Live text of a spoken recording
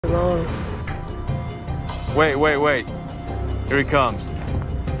alone. Wait. Here he comes.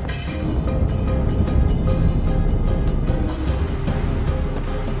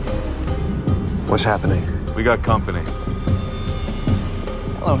 What's happening? We got company.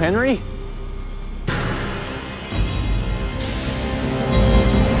 Hello, Henry.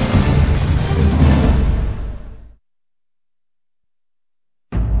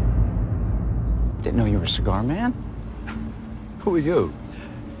 Didn't know you were a cigar man. Who are you?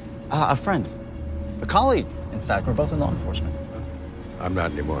 A friend. A colleague. In fact, we're both in law enforcement. I'm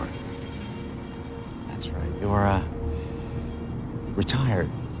not anymore. That's right. You're, retired.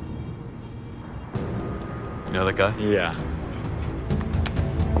 You know that guy? Yeah.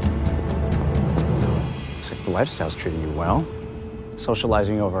 Looks like the lifestyle's treating you well.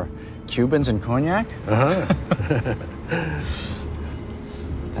 Socializing over Cubans and cognac? Uh-huh.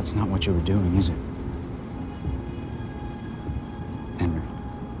 That's not what you were doing, is it? Henry.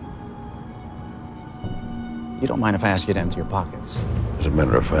 You don't mind if I ask you to empty your pockets? As a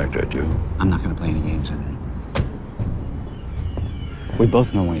matter of fact, I do. I'm not gonna play any games, Henry. We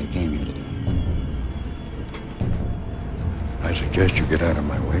both know what you came here to do. I suggest you get out of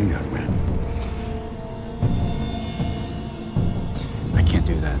my way, young man. I can't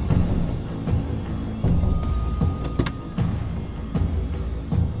do that.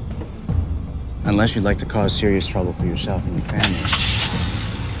 Unless you'd like to cause serious trouble for yourself and your family,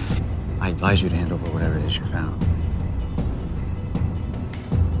 I advise you to hand over whatever it is you found.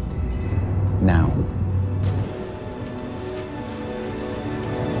 Now.